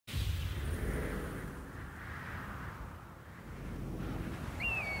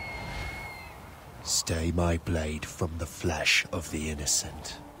Stay my blade from the flesh of the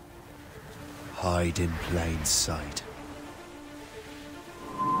innocent. Hide in plain sight.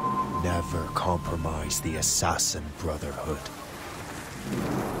 Never compromise the Assassin Brotherhood.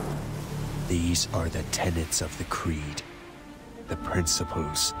 These are the tenets of the Creed, the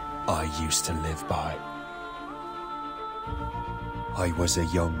principles I used to live by. I was a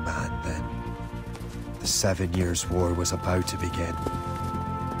young man then. The 7 Years' War was about to begin.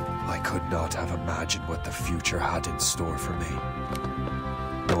 I could not have imagined what the future had in store for me,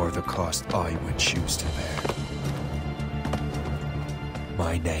 nor the cost I would choose to bear.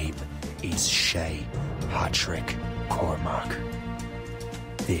 My name is Shay Patrick Cormac.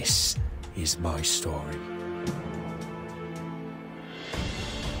 This is my story.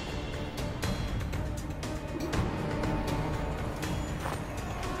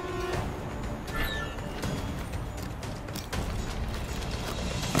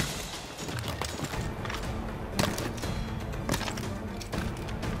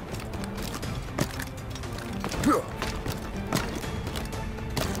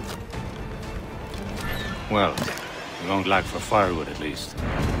 Well, we won't lack for firewood at least.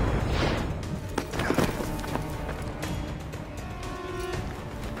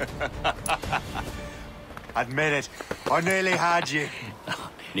 Admit it, I nearly had you.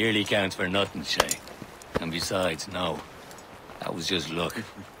 Nearly counts for nothing, Shay. And besides, no. That was just luck.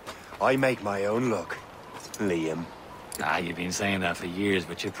 I make my own luck, Liam. You've been saying that for years,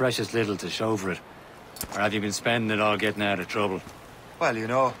 but you've precious little to show for it. Or have you been spending it all getting out of trouble? Well, you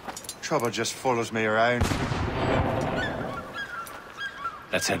know, trouble just follows me around.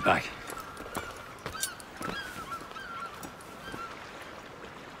 Let's head back.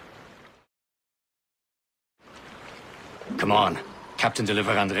 Come on. Captain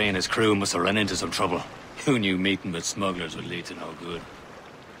de Andre and his crew must have run into some trouble. Who knew meeting with smugglers would lead to no good?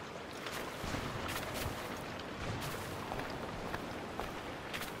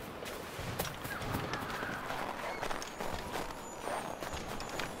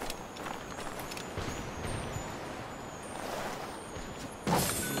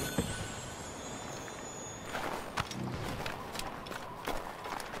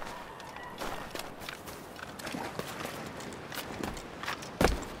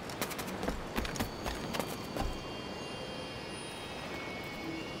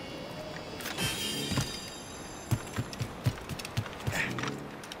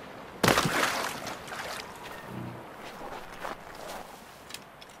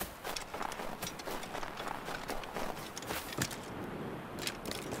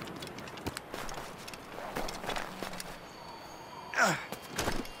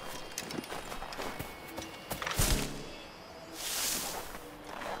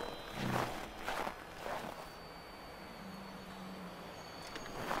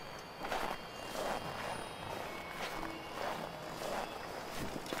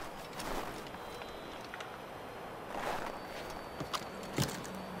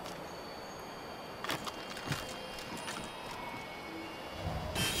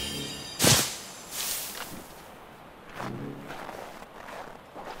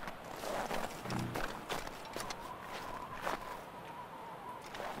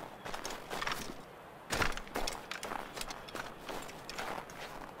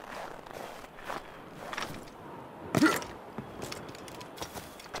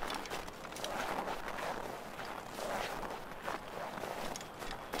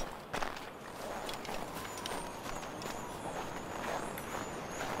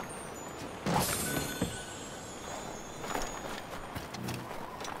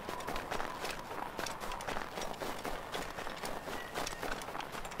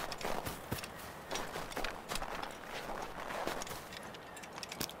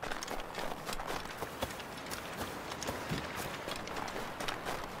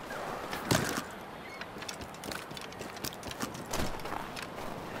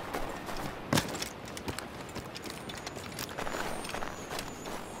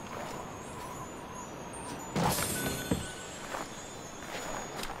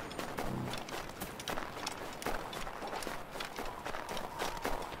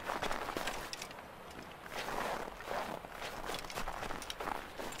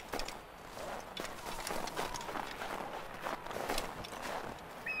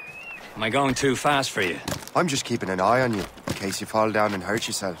 Am I going too fast for you? I'm just keeping an eye on you, in case you fall down and hurt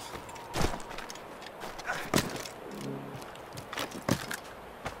yourself.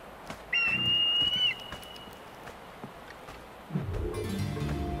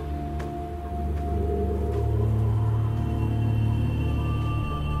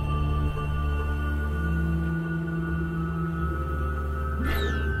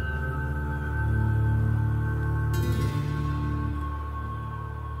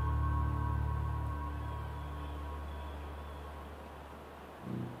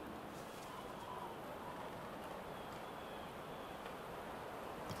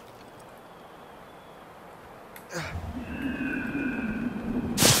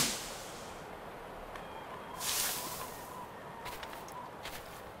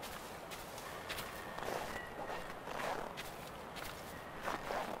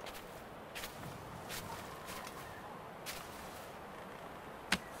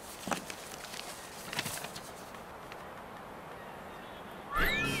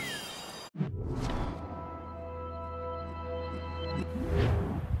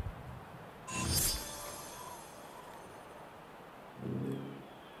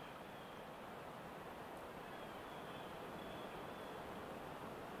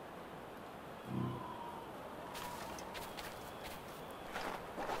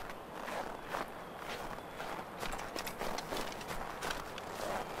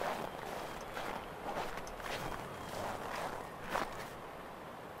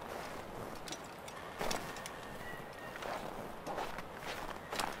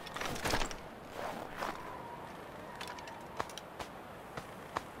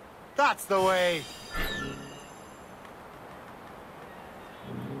 That's the way!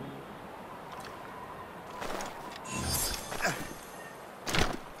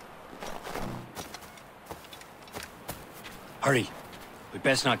 Hurry. We'd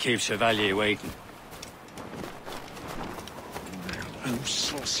best not keep Chevalier waiting. I'm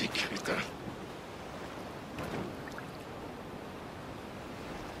saucy critter.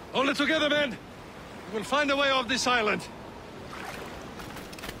 Hold it together, men! We'll find a way off this island.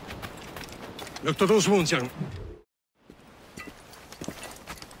 Look to those wounds, young.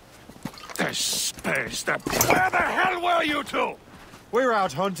 Despace that. Where the hell were you two? We're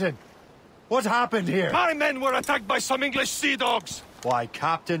out hunting. What happened here? My men were attacked by some English sea dogs. Why,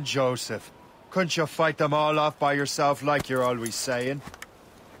 Captain Joseph. Couldn't you fight them all off by yourself like you're always saying?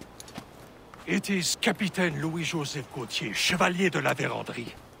 It is Capitaine Louis-Joseph Gauthier, Chevalier de la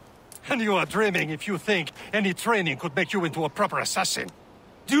Vérendrye. And you are dreaming if you think any training could make you into a proper assassin.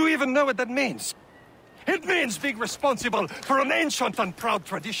 Do you even know what that means? It means being responsible for an ancient and proud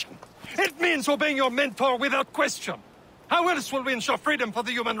tradition. It means obeying your mentor without question. How else will we ensure freedom for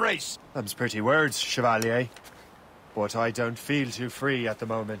the human race? Them's pretty words, Chevalier. But I don't feel too free at the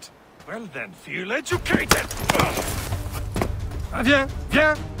moment. Well then, feel educated! Viens,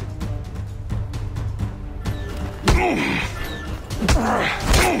 viens!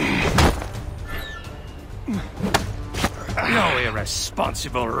 You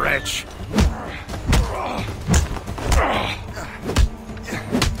irresponsible wretch!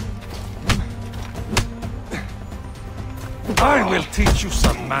 I will teach you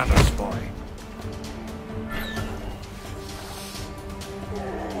some manners, boy.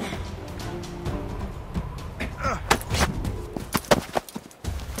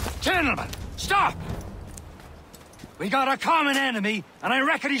 Gentlemen, stop! We got a common enemy, and I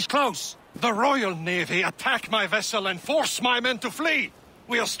reckon he's close. The Royal Navy attack my vessel and force my men to flee.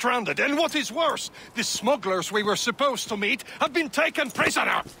 We are stranded, and what is worse, the smugglers we were supposed to meet have been taken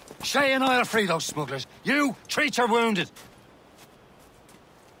prisoner. Shay and I'll free those smugglers. You, treat your wounded.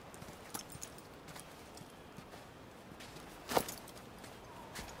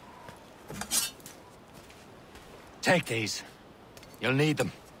 Take these. You'll need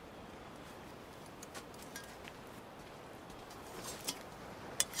them.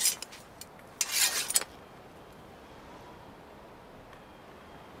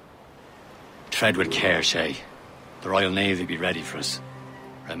 Tread with care, Shay. The Royal Navy be ready for us.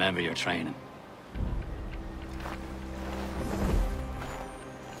 Remember your training.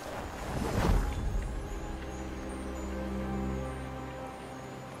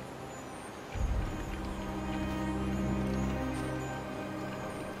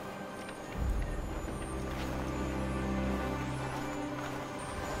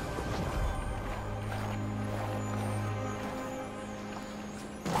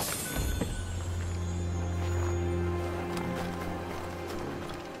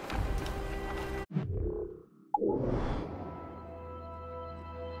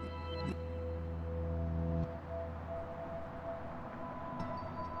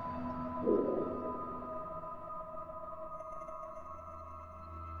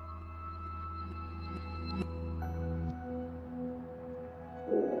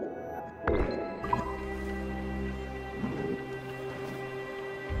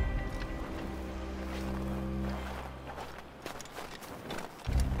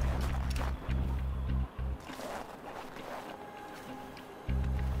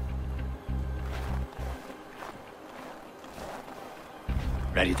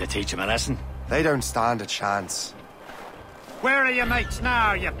 Ready to teach him a lesson? They don't stand a chance. Where are your mates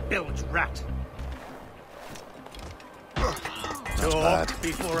now, you bilge rat? Talk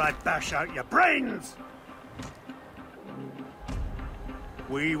before I bash out your brains!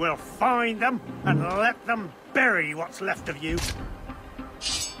 We will find them and let them bury what's left of you.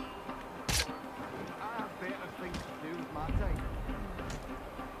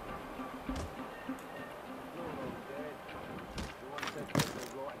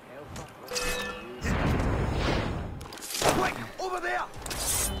 Over there!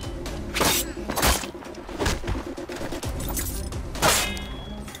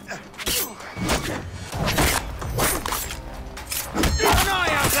 Keep an eye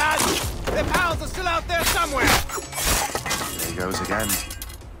out, lads! Their pals are still out there somewhere! There he goes again.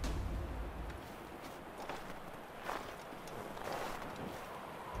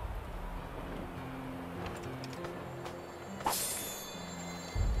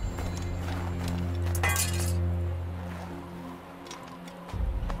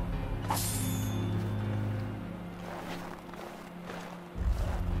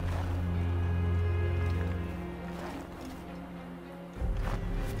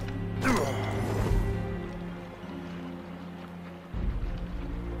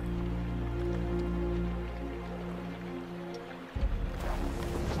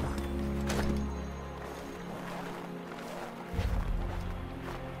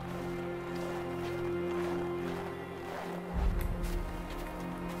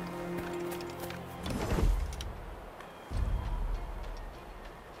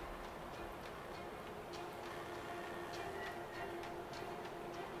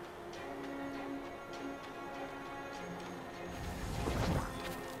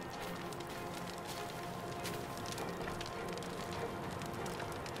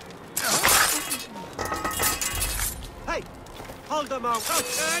 the moment. I'll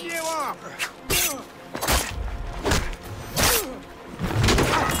turn you off!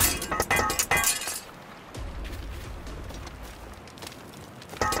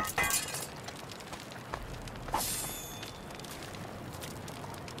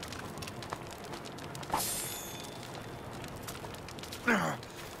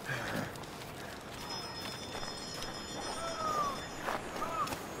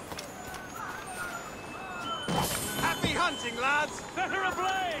 Happy hunting, lads! Set her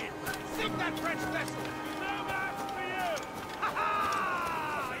ablaze! Sink that French vessel! No match for you! Ha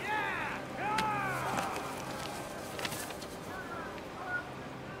ha! Yeah!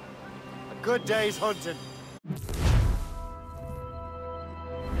 A good day's hunting.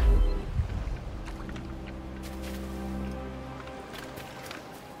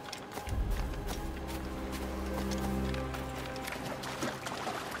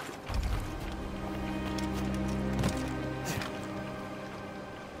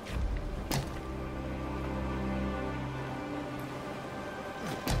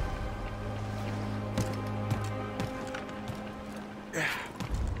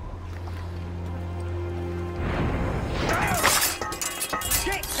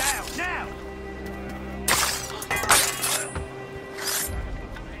 Get down, now!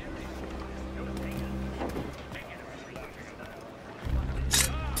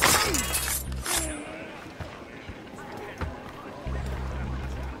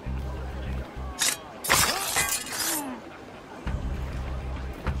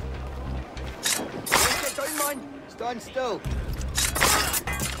 Don't mind. Stand still.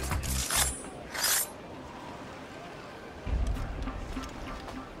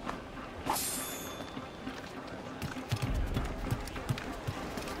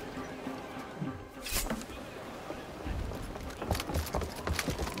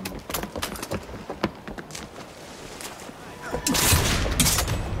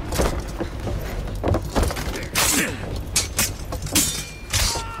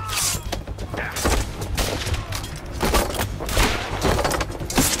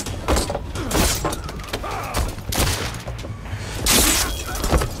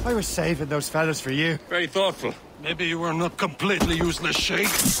 I was saving those fellas for you. Very thoughtful. Maybe you were not completely useless, Shay.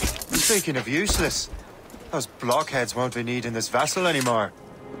 Speaking of useless, those blockheads won't be needing this vessel anymore.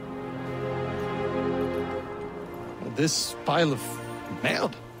 This pile of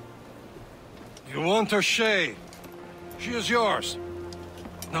mud? You want her, Shay? She is yours.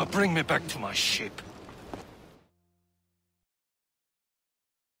 Now bring me back to my ship.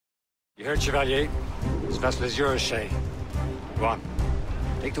 You heard, Chevalier? This vessel is yours, Shay. Go on.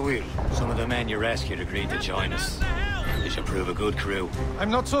 Take the wheel. Some of the men you rescued agreed to join us. They should prove a good crew. I'm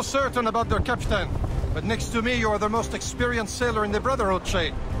not so certain about their captain, but next to me you are the most experienced sailor in the Brotherhood,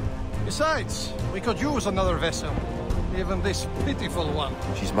 Shay. Besides, we could use another vessel. Even this pitiful one.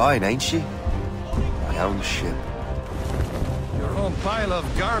 She's mine, ain't she? My own ship. Your own pile of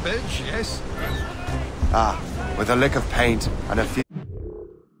garbage, yes? Ah, with a lick of paint and a few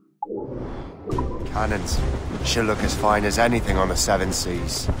cannons. She'll look as fine as anything on the seven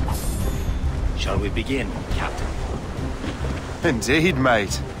seas. Shall we begin, Captain? Indeed,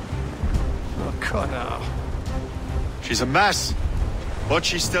 mate. Oh, come now. She's a mess, but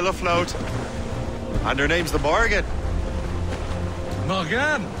she's still afloat. And her name's the Morgan.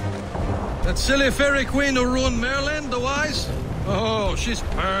 Morgan? That silly fairy queen who ruined Merlin, the wise? Oh, she's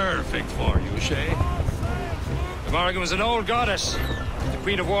perfect for you, Shay. The Morgan was an old goddess, the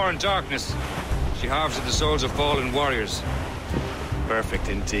queen of war and darkness. She harvested the souls of fallen warriors. Perfect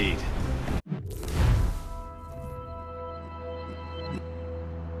indeed.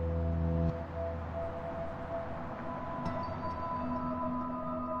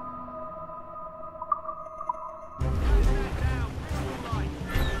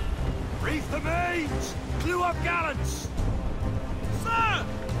 Reef the mains! Clew up gallants! Sir!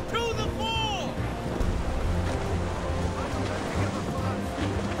 To the fore!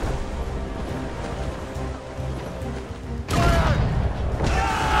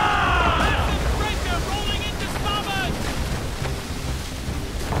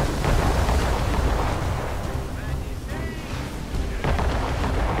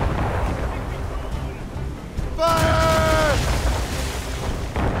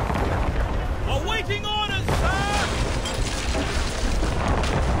 Awaiting orders, sir!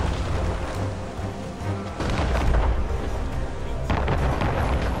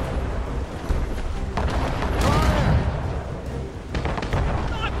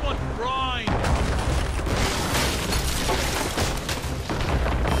 Not what brine!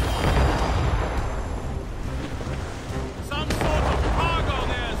 Some sort of cargo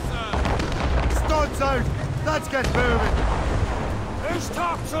there, sir! Studs out! Let's get moving!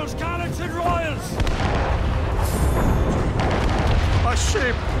 vessels, gallants and royals! A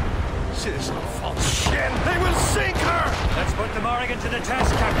ship! She's a false shell. They will sink her! Let's put the Morrigan to the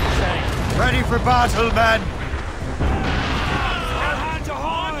test, Captain Shea. Ready for battle, men! All hands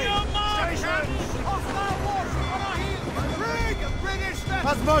ahoy!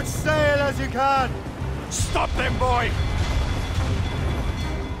 As much sail as you can! Stop them, boy!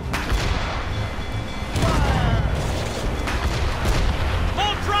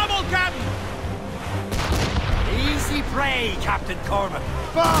 More trouble, Captain! Easy prey, Captain Cormac.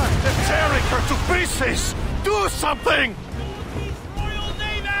 Fire! They're tearing her to pieces! Do something! Royal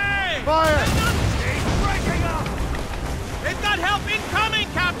Navy! Fire! She's breaking up! They've got help incoming,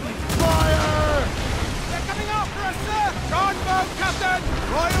 Captain! Fire! They're coming after us, sir! Gunboat, Captain!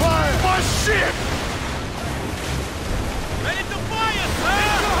 Royal Fire! My ship! Ready to fire, sir!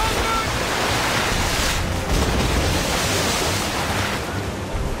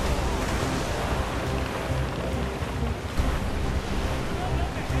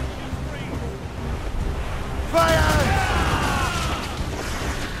 Fire!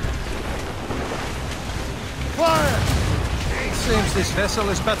 Fire! It seems this vessel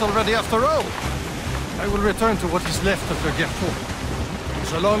is battle-ready after all. I will return to what is left of the Gerfaut.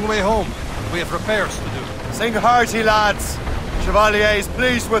 It's a long way home. We have repairs to do. Sing hearty, lads! Chevalier is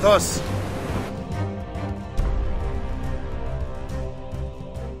pleased with us.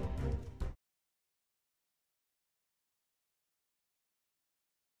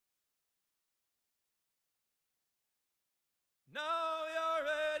 Now you're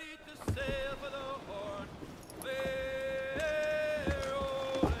ready to sail for the Horn. We're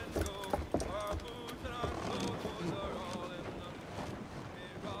all and go. Our boots and our clothes are all in the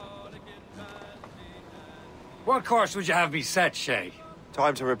rollicking fancy and What course would you have me set, Shea?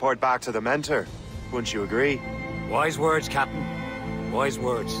 Time to report back to the mentor. Wouldn't you agree? Wise words, Captain. Wise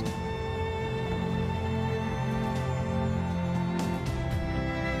words.